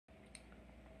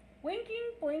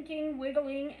Winking, Blinking,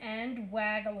 Wiggling, and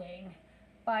Waggling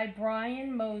by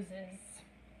Brian Moses.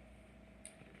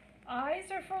 Eyes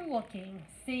are for looking,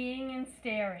 seeing, and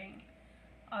staring.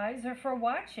 Eyes are for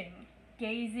watching,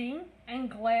 gazing,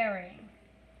 and glaring.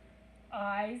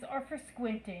 Eyes are for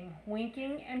squinting,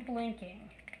 winking, and blinking.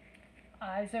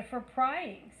 Eyes are for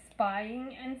prying,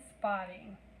 spying, and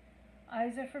spotting.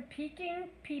 Eyes are for peeking,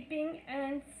 peeping,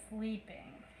 and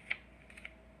sleeping.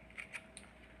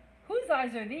 Whose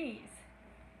eyes are these?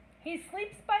 He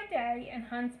sleeps by day and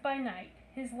hunts by night.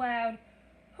 His loud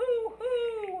hoo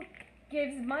hoo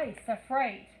gives mice a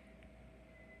fright.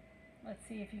 Let's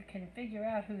see if you can figure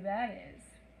out who that is.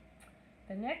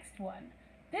 The next one.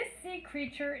 This sea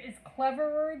creature is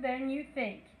cleverer than you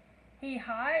think. He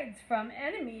hides from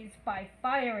enemies by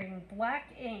firing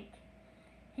black ink.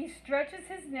 He stretches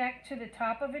his neck to the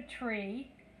top of a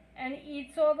tree and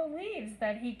eats all the leaves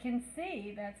that he can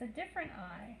see. That's a different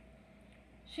eye.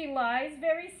 She lies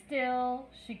very still.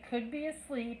 She could be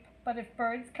asleep, but if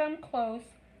birds come close,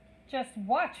 just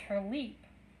watch her leap.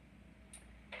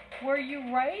 Were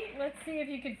you right? Let's see if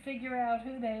you could figure out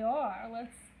who they are.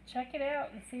 Let's check it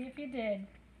out and see if you did.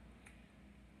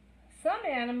 Some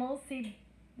animals see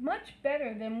much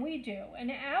better than we do.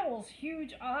 An owl's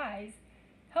huge eyes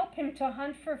help him to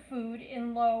hunt for food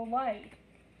in low light.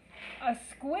 A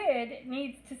squid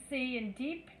needs to see in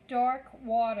deep, dark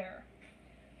water.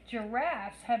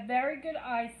 Giraffes have very good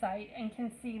eyesight and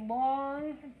can see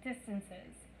long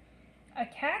distances. A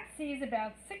cat sees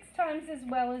about 6 times as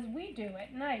well as we do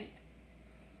at night.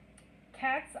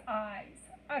 Cat's eyes.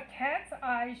 A cat's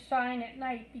eyes shine at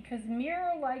night because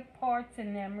mirror-like parts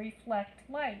in them reflect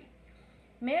light.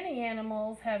 Many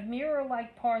animals have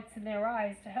mirror-like parts in their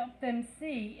eyes to help them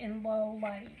see in low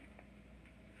light.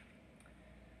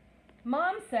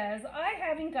 Mom says, I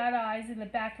haven't got eyes in the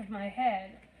back of my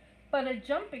head, but a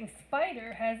jumping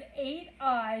spider has 8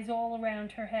 eyes all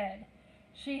around her head.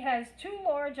 She has 2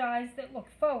 large eyes that look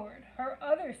forward. Her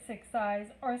other 6 eyes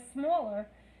are smaller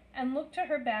and look to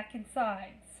her back and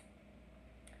sides.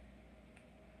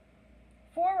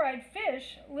 4-eyed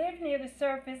fish live near the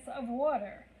surface of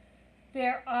water.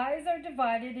 Their eyes are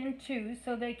divided in 2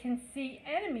 so they can see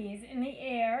enemies in the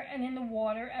air and in the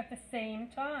water at the same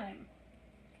time.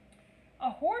 A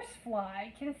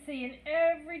horsefly can see in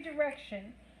every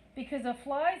direction because a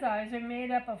fly's eyes are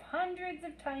made up of hundreds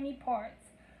of tiny parts.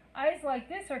 Eyes like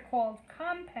this are called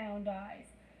compound eyes.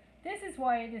 This is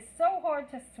why it is so hard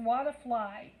to swat a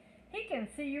fly. He can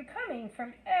see you coming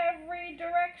from every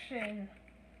direction.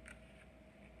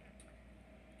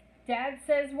 Dad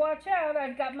says, watch out,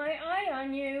 I've got my eye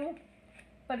on you.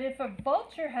 But if a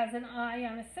vulture has an eye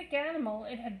on a sick animal,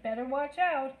 it had better watch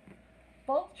out.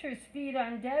 Vultures feed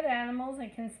on dead animals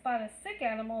and can spot a sick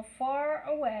animal far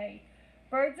away.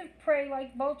 Birds of prey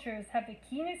like vultures have the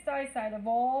keenest eyesight of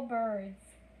all birds.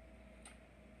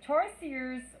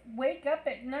 Tarsiers wake up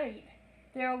at night.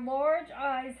 Their large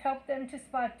eyes help them to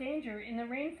spot danger in the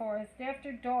rainforest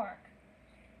after dark.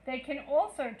 They can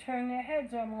also turn their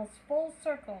heads almost full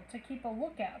circle to keep a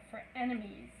lookout for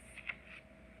enemies.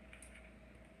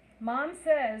 Mom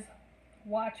says,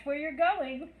 watch where you're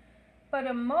going, but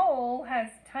a mole has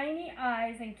tiny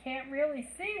eyes and can't really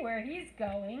see where he's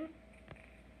going.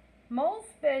 Moles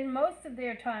spend most of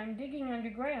their time digging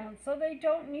underground, so they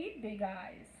don't need big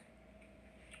eyes.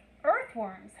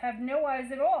 Earthworms have no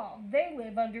eyes at all. They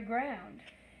live underground.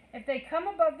 If they come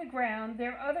above the ground,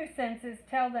 their other senses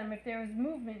tell them if there is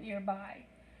movement nearby.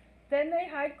 Then they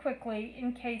hide quickly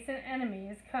in case an enemy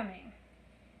is coming.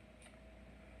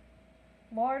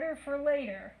 Larder for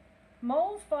later.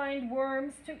 Moles find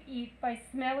worms to eat by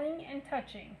smelling and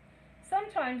touching.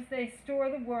 Sometimes they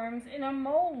store the worms in a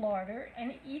mole larder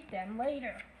and eat them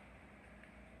later.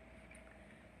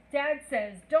 Dad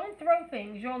says, don't throw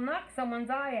things, you'll knock someone's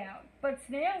eye out. But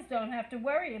snails don't have to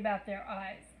worry about their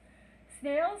eyes.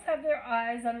 Snails have their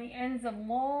eyes on the ends of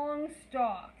long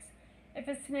stalks. If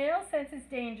a snail senses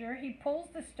danger, he pulls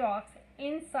the stalks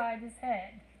inside his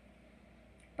head.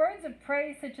 Birds of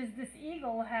prey such as this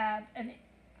eagle have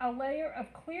a layer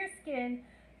of clear skin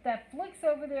that flicks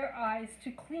over their eyes to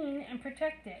clean and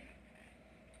protect it.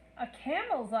 A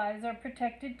camel's eyes are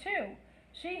protected too.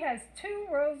 She has 2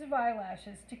 rows of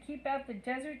eyelashes to keep out the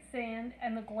desert sand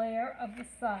and the glare of the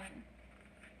sun.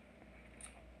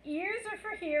 Ears are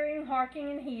for hearing, harking,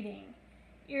 and heeding.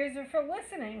 Ears are for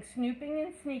listening, snooping,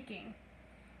 and sneaking.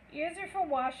 Ears are for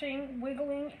washing,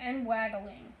 wiggling, and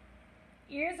waggling.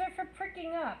 Ears are for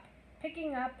pricking up,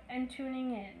 picking up, and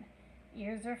tuning in.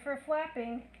 Ears are for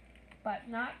flapping, but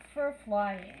not for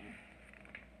flying.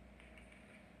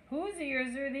 Whose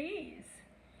ears are these?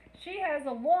 She has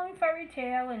a long furry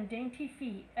tail and dainty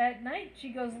feet. At night she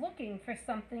goes looking for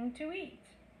something to eat.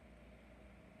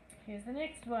 Here's the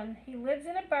next one. He lives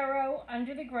in a burrow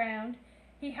under the ground.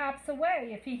 He hops away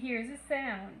if he hears a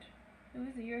sound.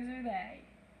 Whose ears are they?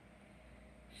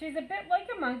 She's a bit like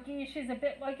a monkey. She's a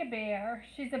bit like a bear.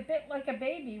 She's a bit like a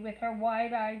baby with her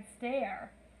wide-eyed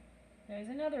stare. There's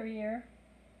another ear.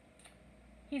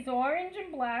 He's orange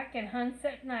and black and hunts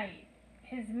at night.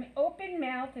 His open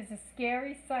mouth is a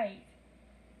scary sight.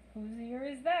 Whose ear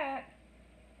is that?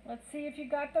 Let's see if you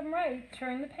got them right.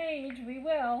 Turn the page. We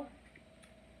will.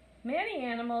 Many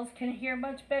animals can hear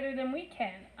much better than we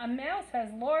can. A mouse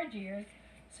has large ears,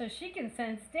 so she can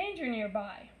sense danger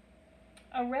nearby.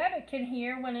 A rabbit can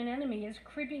hear when an enemy is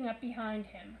creeping up behind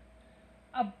him.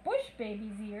 A bush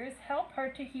baby's ears help her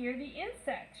to hear the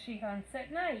insects she hunts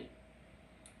at night.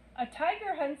 A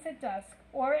tiger hunts at dusk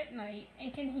or at night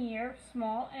and can hear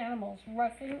small animals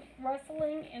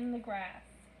rustling in the grass.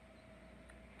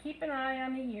 Keep an eye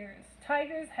on the ears.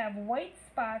 Tigers have white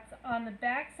spots on the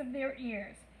backs of their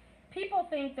ears. People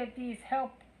think that these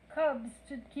help cubs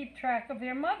to keep track of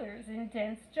their mothers in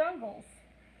dense jungles.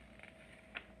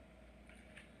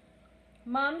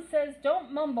 Mom says,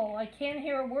 "Don't mumble, I can't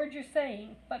hear a word you're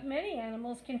saying," but many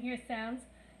animals can hear sounds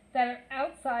that are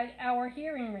outside our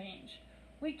hearing range.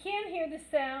 We can't hear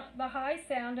the high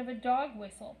sound of a dog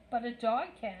whistle, but a dog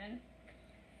can.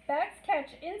 Bats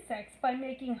catch insects by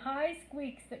making high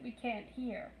squeaks that we can't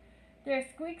hear. Their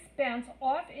squeaks bounce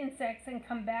off insects and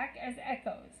come back as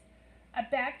echoes. A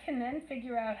bat can then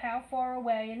figure out how far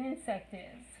away an insect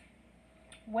is.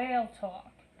 Whale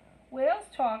talk. Whales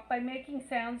talk by making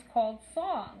sounds called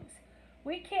songs.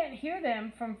 We can't hear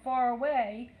them from far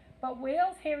away, but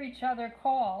whales hear each other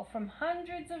call from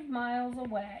hundreds of miles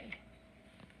away.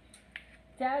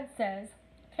 Dad says,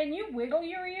 "Can you wiggle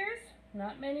your ears?"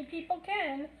 Not many people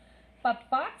can, but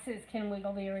foxes can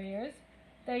wiggle their ears.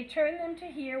 They turn them to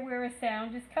hear where a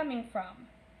sound is coming from.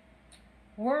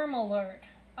 Worm alert.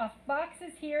 A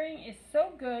fox's hearing is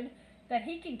so good that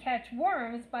he can catch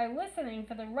worms by listening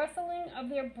for the rustling of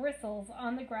their bristles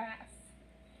on the grass.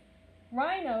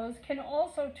 Rhinos can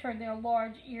also turn their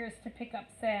large ears to pick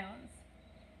up sounds.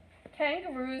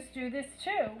 Kangaroos do this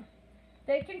too.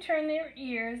 They can turn their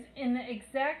ears in the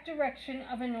exact direction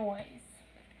of a noise.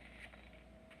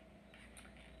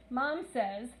 Mom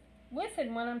says,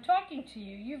 "Listen when I'm talking to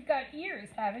you. You've got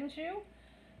ears, haven't you?"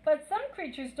 But some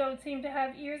creatures don't seem to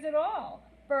have ears at all.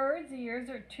 Birds' ears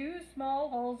are two small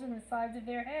holes in the sides of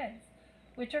their heads,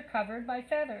 which are covered by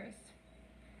feathers.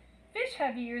 Fish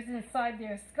have ears inside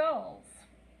their skulls.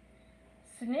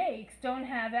 Snakes don't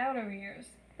have outer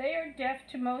ears. They are deaf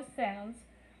to most sounds,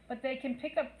 but they can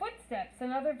pick up footsteps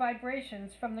and other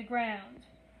vibrations from the ground.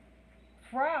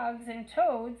 Frogs and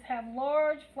toads have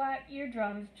large, flat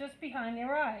eardrums just behind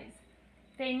their eyes.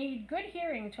 They need good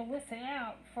hearing to listen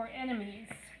out for enemies.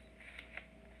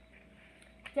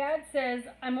 Dad says,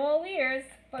 "I'm all ears,"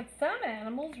 but some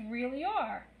animals really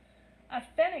are. A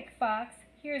fennec fox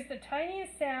hears the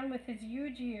tiniest sound with his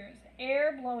huge ears.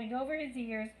 Air blowing over his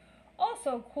ears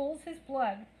also cools his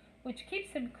blood, which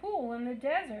keeps him cool in the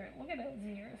desert. Look at those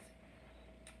ears.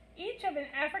 Each of an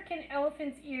African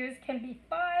elephant's ears can be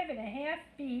 5.5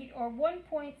 feet or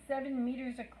 1.7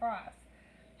 meters across.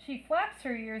 She flaps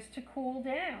her ears to cool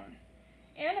down.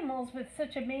 Animals with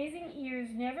such amazing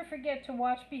ears never forget to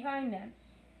watch behind them,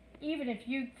 even if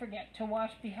you forget to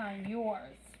watch behind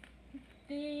yours.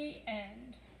 The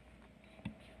end.